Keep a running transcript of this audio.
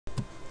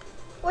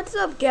What's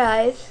up,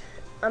 guys?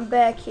 I'm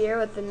back here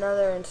with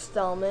another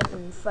installment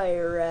in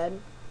Fire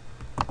Red.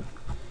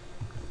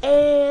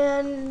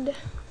 And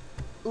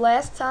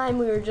last time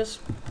we were just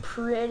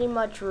pretty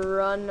much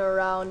running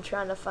around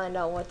trying to find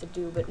out what to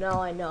do, but now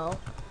I know.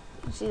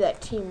 You see that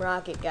Team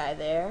Rocket guy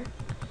there?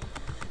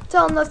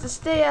 Telling us to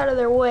stay out of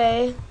their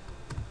way.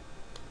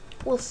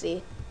 We'll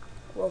see.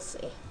 We'll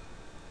see.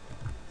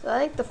 So I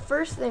think the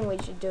first thing we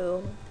should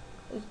do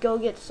is go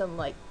get some,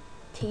 like,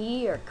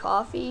 tea or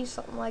coffee,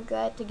 something like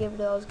that, to give to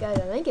those guys.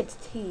 I think it's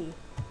tea.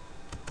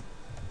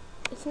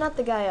 It's not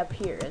the guy up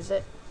here, is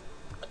it?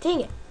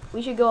 Dang it.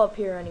 We should go up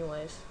here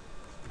anyways.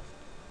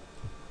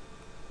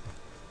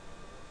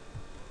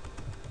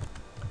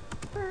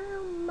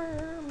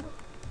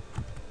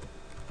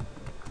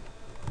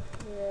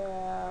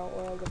 Yeah,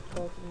 World of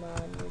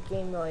Pokemon, your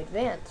Game Boy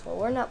Advance. Well,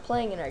 we're not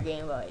playing in our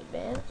Game Boy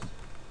Advance.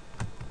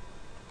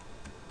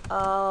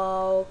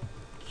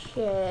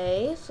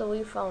 Okay, so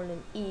we found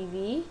an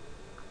Eevee.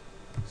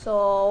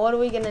 So what are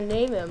we gonna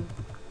name him?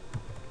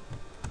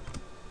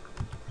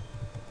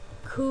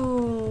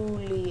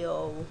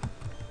 Coolio.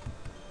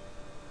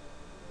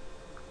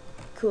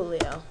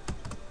 Coolio.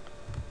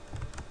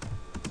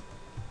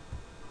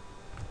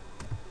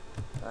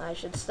 I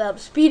should stop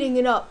speeding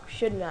it up,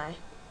 shouldn't I?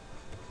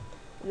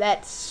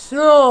 That's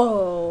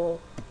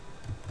so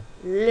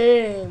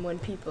lame when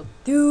people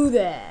do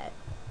that.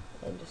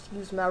 And just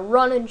use my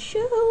running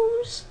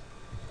shoes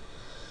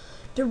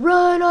to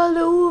run all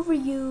over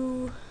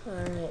you.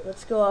 Alright,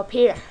 let's go up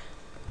here.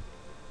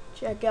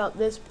 Check out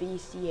this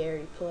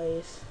bestiary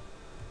place.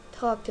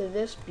 Talk to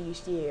this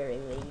bestiary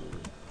lady.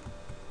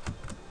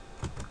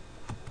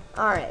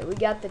 Alright, we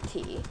got the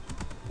tea.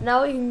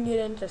 Now we can get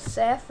into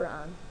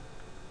Saffron.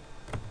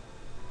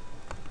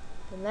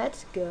 And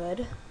that's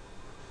good.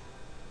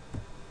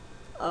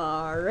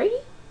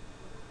 Alrighty.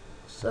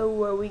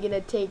 So are we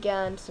gonna take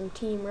on some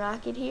Team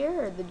Rocket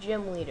here, or the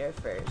gym leader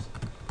first?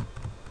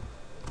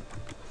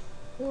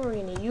 What are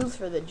we gonna use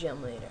for the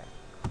gym leader?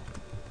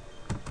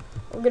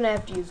 We're gonna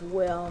have to use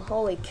Will.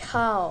 Holy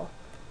cow.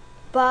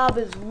 Bob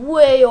is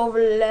way over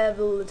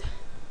leveled.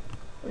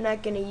 We're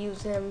not gonna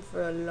use him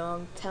for a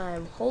long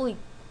time. Holy,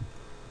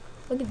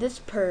 look at this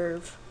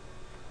perv.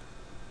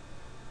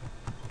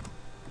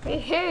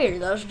 Hey,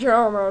 this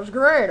gym is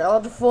great.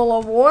 It's full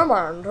of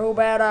women. Too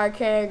bad I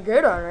can't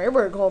get any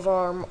because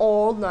I'm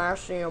old,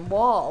 nasty, and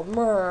bald.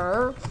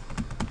 Meh.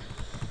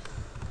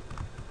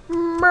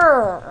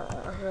 Meh.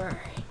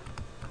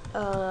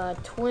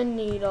 Twin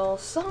Needle.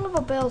 Son of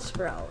a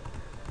Bellsprout.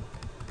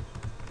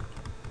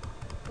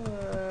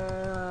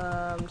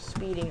 I'm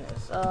speeding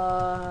this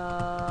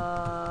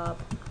up.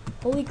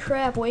 Holy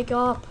crap, wake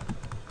up.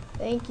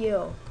 Thank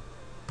you.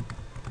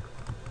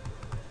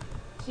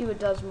 See what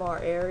does more.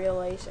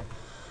 Aerial Acer.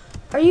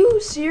 Are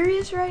you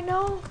serious right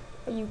now?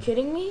 Are you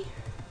kidding me?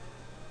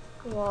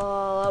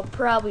 Well, I'll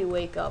probably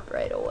wake up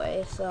right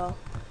away, so.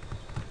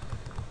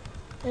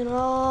 And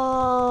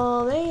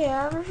all they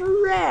have is a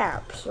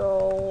wrap,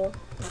 so.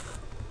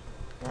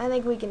 I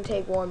think we can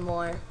take one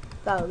more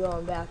without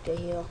going back to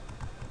heal.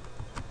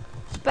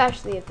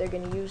 Especially if they're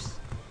gonna use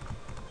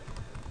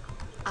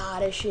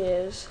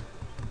Oddishes.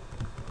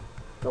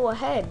 Go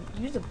ahead,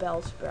 use a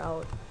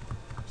Bellsprout.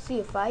 See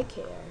if I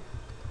care.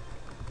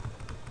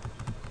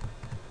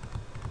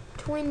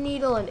 Twin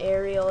Needle and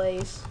Aerial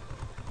Ace.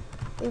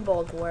 They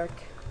both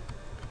work.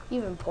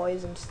 Even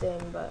Poison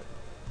Sting, but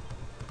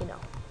you know.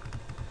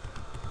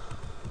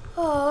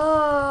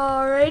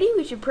 Alrighty,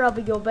 we should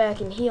probably go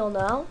back and heal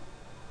now.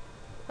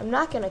 I'm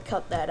not gonna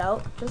cut that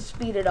out, just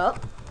speed it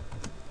up.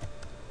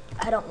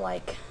 I don't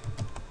like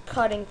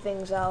cutting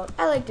things out.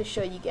 I like to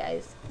show you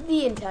guys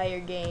the entire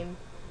game,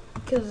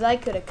 because I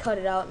could have cut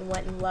it out and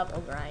went and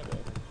level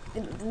grinded.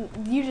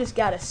 You just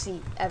gotta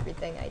see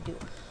everything I do.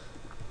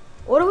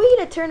 What are we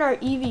gonna turn our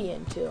Eevee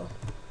into?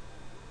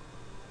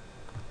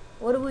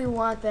 What do we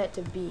want that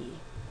to be?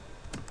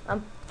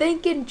 I'm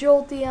thinking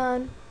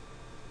Jolteon,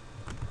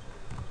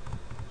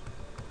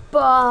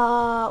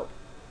 but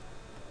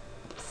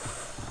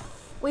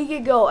we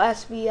could go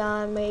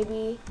Espeon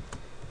maybe.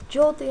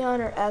 Jolteon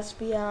or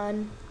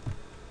Espeon.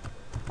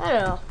 I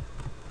don't know.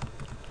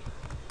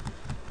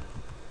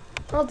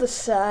 I'll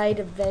decide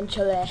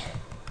eventually.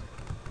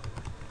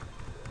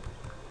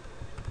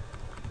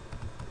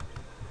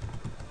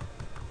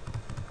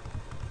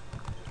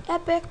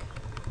 Epic.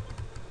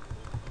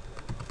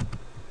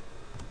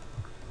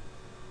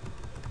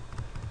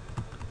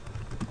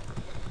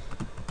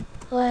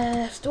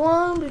 Last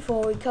one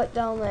before we cut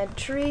down that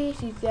tree.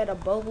 He's got a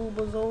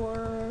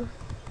Bulbasaur.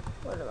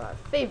 One of my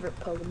favorite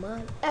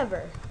Pokemon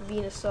ever.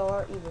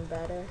 Venusaur, even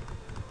better.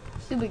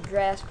 Stupid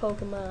grass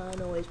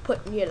Pokemon, always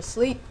putting you to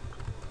sleep.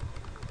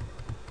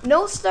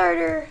 No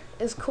starter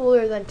is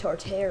cooler than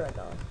Torterra,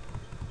 though.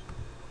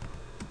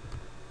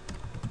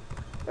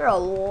 There are a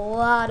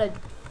lot of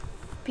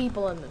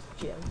people in this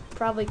gym.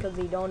 Probably because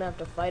you don't have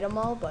to fight them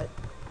all, but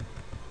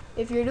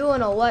if you're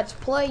doing a Let's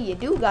Play, you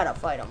do gotta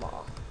fight them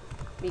all.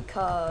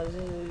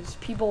 Because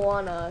people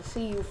want to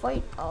see you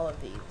fight all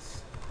of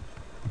these.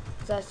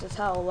 That's just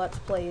how Let's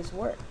Plays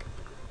work.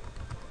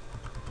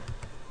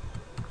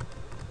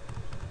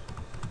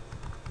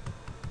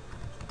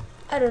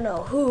 I don't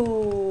know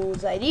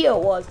whose idea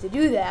it was to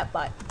do that,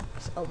 but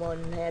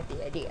someone had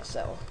the idea,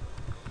 so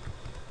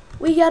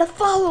we gotta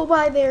follow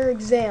by their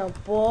example.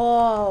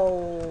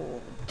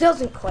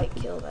 Doesn't quite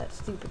kill that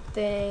stupid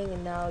thing,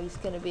 and now he's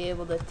gonna be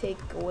able to take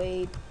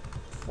away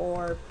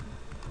 4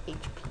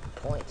 HP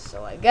points,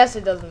 so I guess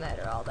it doesn't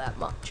matter all that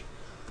much.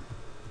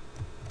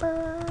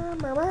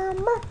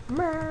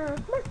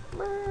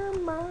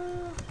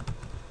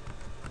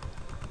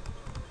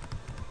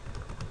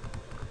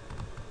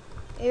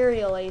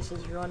 Aerial Ace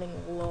is running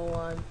low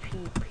on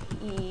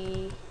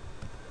PP,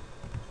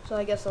 so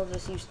I guess I'll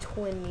just use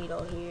Twin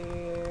Needle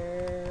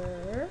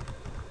here,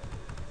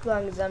 as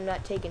long as I'm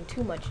not taking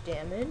too much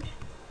damage.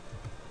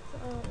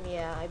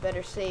 Yeah, I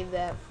better save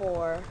that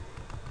for,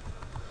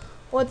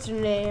 what's her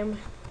name?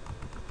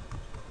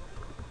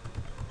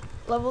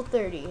 Level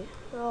 30.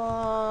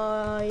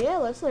 Yeah,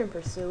 let's learn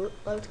Pursuit.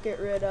 Let's get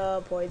rid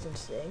of Poison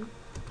Sting.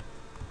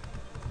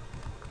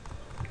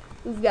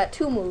 We've got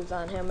 2 moves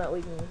on him that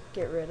we can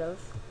get rid of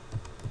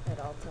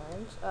at all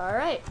times.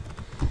 Alright,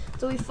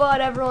 so we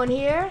fought everyone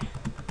here.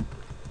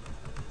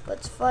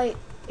 Let's fight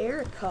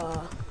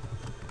Erica,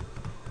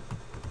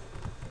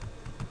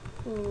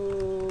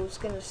 who's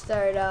gonna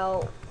start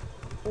out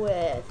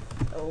with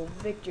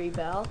Victory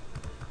Bell,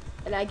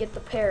 and I get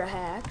the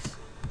Parahacks,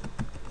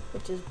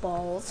 which is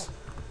balls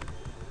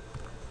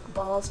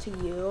to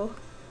you.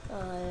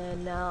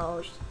 And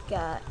now she's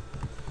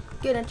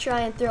gonna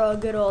try and throw a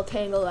good old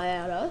Tangle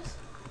at us,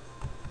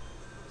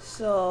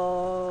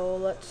 so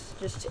let's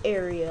just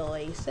Aerial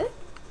Ace it,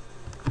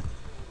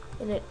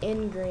 and it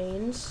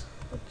ingrains,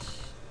 which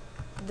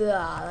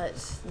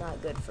that's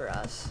not good for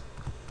us.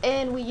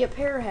 And we get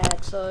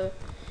Parahack, so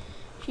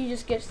she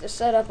just gets to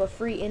set up a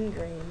free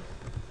ingrain.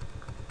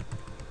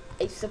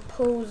 I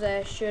suppose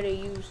I should have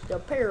used the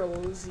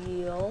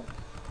Paralyzeal,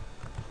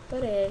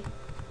 but hey,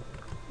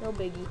 no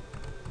biggie.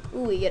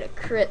 Ooh, we get a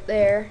crit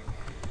there,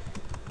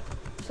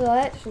 so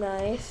that's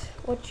nice.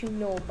 What you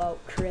know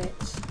about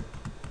crits?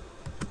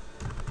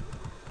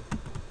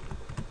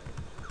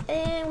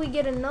 And we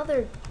get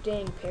another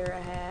dang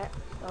Parahack.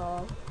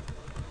 Oh,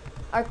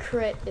 our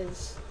crit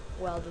is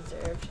well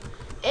deserved.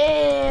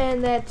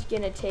 And that's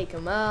gonna take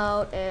him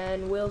out,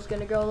 and Will's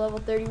gonna go level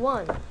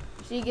 31.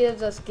 She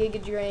gives us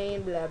Giga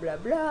Drain, blah blah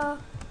blah.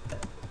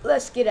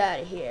 Let's get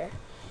out of here.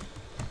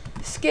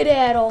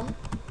 Skedaddle.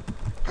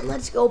 And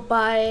let's go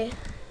buy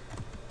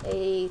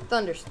a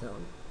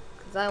Thunderstone,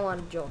 because I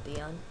want a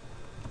Jolteon.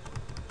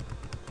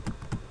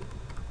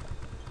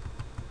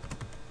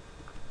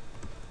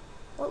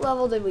 What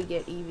level did we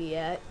get Eevee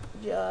at?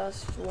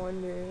 Just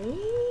wondering.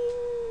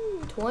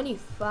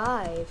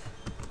 25.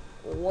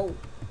 Whoa.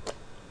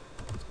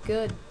 It's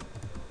good.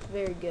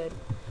 Very good.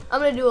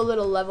 I'm going to do a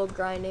little level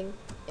grinding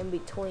in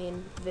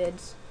between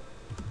vids.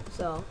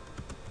 So,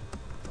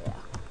 yeah.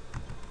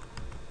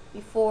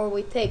 Before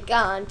we take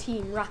on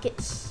Team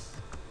Rockets.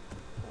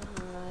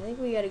 I think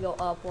we got to go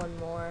up one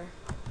more.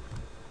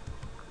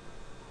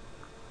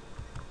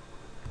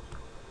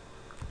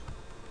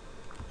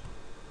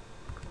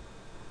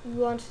 He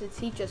wants to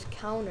teach us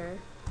counter.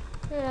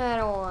 I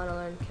don't want to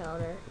learn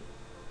counter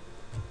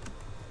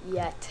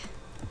yet.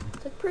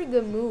 It's a pretty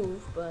good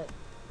move, but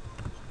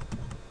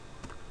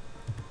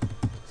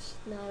it's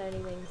not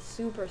anything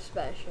super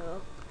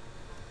special.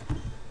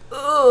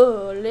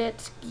 Oh,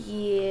 let's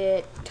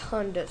get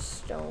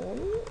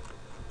Thunderstone.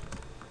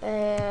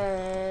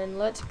 And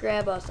let's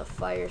grab us a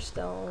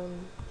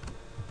Firestone.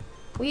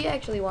 We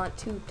actually want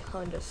 2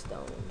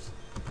 Thunderstones,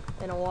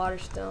 and a Water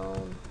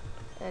Stone,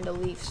 and a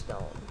Leaf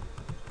Stone.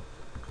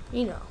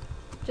 You know,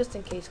 just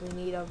in case we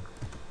need them.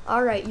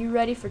 Alright, you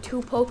ready for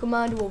 2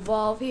 Pokemon to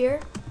evolve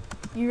here?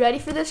 You ready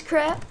for this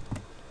crap?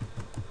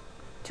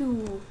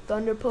 2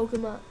 Thunder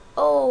Pokemon.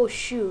 Oh,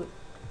 shoot.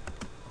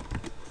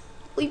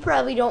 We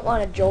probably don't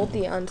want a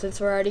Jolteon since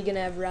we're already going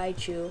to have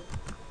Raichu.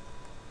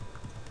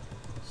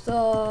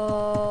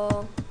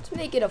 So, let's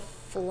make it a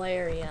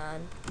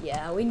Flareon.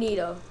 Yeah, we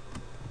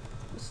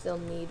still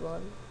need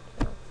one.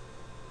 So.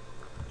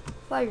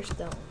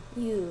 Firestone.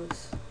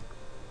 Use.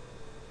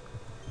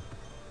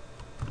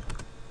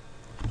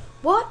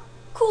 What?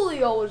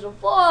 Coolio is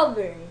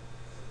evolving.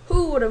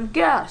 Who would have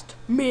guessed?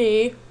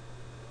 Me.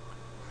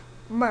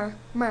 Mer.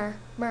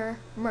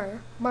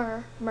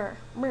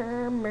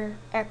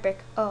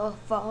 Epic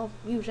evolve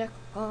music.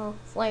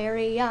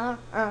 Flareon.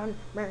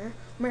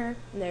 Mer.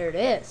 There it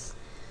is.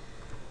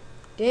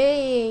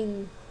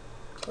 Dang.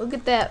 Look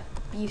at that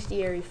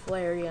bestiary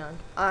Flareon.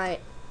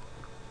 Alright.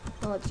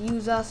 Well, let's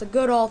use us a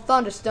good old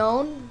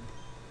Thunderstone.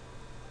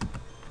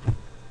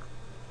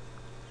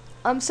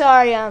 I'm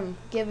sorry I'm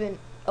giving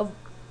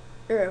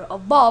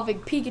evolving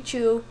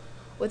Pikachu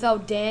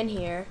without Dan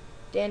here.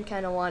 Dan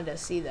kind of wanted to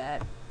see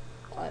that,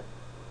 but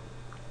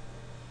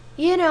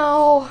you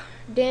know,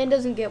 Dan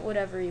doesn't get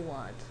whatever he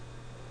wants.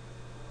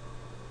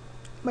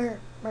 I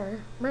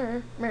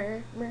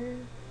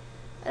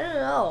don't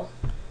know.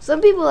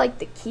 Some people like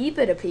to keep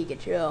it a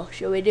Pikachu.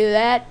 Should we do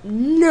that?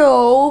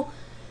 No,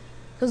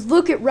 because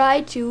look at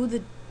Raichu,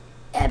 the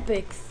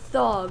epic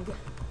thug.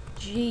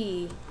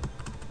 Gee.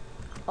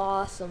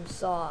 awesome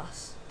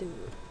sauce, dude.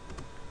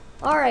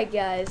 Alright,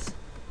 guys.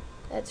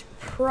 That's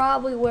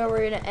probably where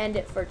we're going to end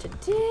it for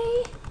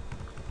today.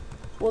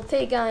 We'll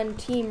take on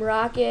Team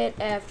Rocket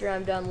after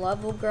I'm done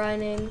level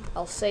grinding.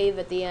 I'll save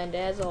at the end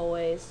as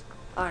always.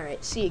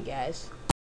 Alright, see you guys.